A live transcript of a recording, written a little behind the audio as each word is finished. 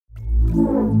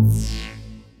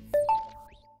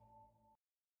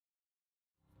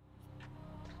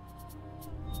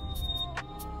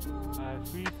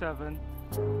HE3MZ7,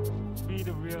 be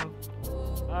the real,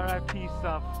 RIP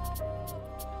stuff.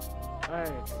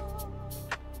 Hey,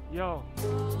 yo.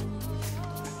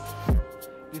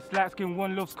 This light skin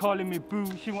one loves calling me boo,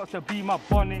 she wants to be my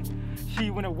bonnet. She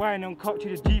wanna whine and cock to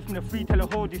the G from the free, tell her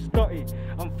hold it Scotty.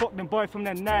 And fuck them boy from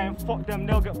the 9, fuck them,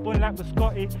 they'll get bun like the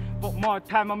Scotty. But more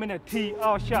time I'm in a T,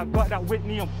 oh shit, I got that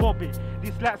Whitney and Bobby.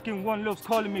 This light skin one loves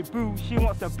calling me boo, she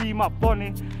wants to be my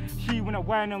bonnet. She wanna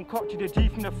whine and cock to the G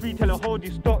from the free, tell her hold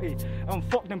it Scotty. And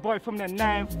fuck them boy from the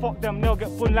 9, fuck them, they'll get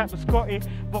bun like the Scotty.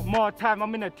 But more time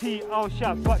I'm in a T, oh shit,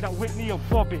 I got that Whitney and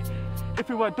Bobby. If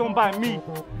it were done by me,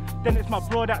 then it's my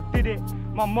bro that did it.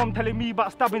 My mum telling me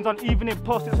about stabbings on evening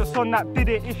post, it's her son that did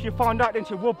it. If she found out then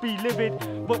she would be livid.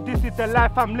 But this is the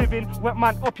life I'm living. Wet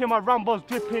man up here, my Rambo's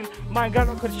dripping. My girl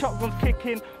got shotguns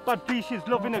kicking. Bad B, she's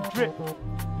loving a drip.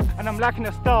 And I'm liking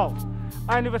her style.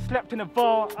 I never slept in a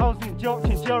bar, I was in jail,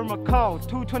 Jerry McCall.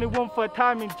 221 for a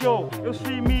time in jail. It was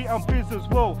free me and biz as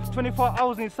well. 24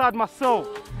 hours inside my soul.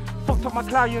 Fucked up my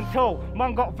clientele,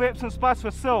 man got vapes and spice for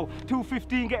sale.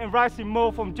 215 getting rice in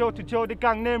mo from Joe to Joe, the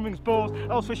gang name rings bells.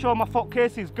 Else for sure my fuck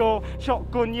cases go.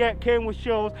 Shotgun yeah, came with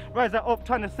shows. Rise that up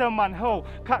trying to sell man hoe.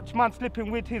 Catch man slipping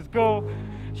with his goal.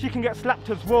 She can get slapped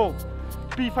as well.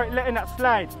 Beef ain't letting that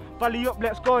slide. Valley up,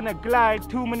 let's go on a glide.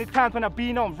 Too many times when I've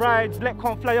been on rides, let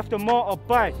can't fly off the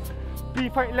motorbike.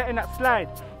 Beef ain't letting that slide.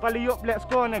 Valley up, let's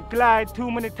go on a glide.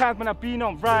 Too many times when I've been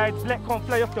on rides, let can't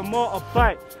fly off the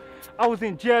motorbike. I was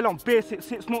in jail on basic,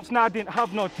 6 months now I didn't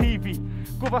have no TV.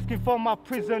 Gov asking for my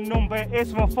prison number,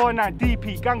 8149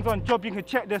 DP. Gangs on job, you can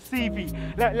check the CV.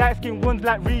 Like light skin ones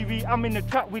like Riri, I'm in the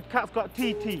trap with cats got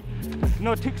TT.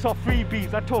 No ticks or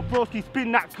freebies, I told broski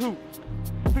spin that coupe.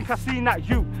 Think I seen that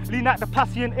you, lean out the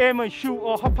passy and aim and shoot,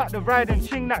 or hop out the ride and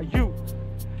ching that you.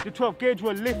 The 12 gauge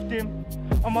will lift him,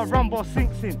 and my Rambo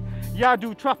sinks in. Yeah, I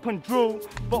do trap and drill,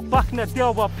 but back in the day I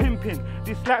was pimping.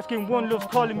 This light skin one loves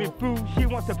calling me boo, she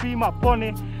wants to be my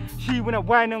bonnet. She wanna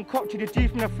whine and cock to the G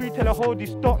from the free till I hold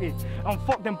it dotted. And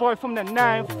fuck them boy from the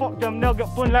 9, fuck them, they'll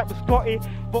get bun like the Scotty.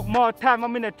 But more time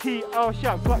I'm in a T, oh shit,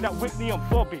 I got that Whitney and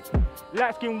Bobby.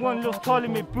 Light skin one loves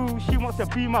calling me boo, she wants to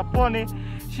be my bonnet.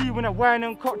 She wanna whine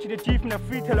and cock to the G from the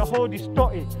free till I hold it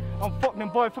dotted. And fuck them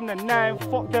boy from the 9,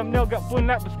 fuck them, they'll get bun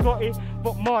like the Scotty.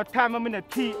 But more time I'm in a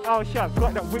T, oh shit, I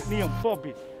got that Whitney and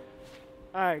Bobby.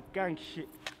 Alright, gang shit.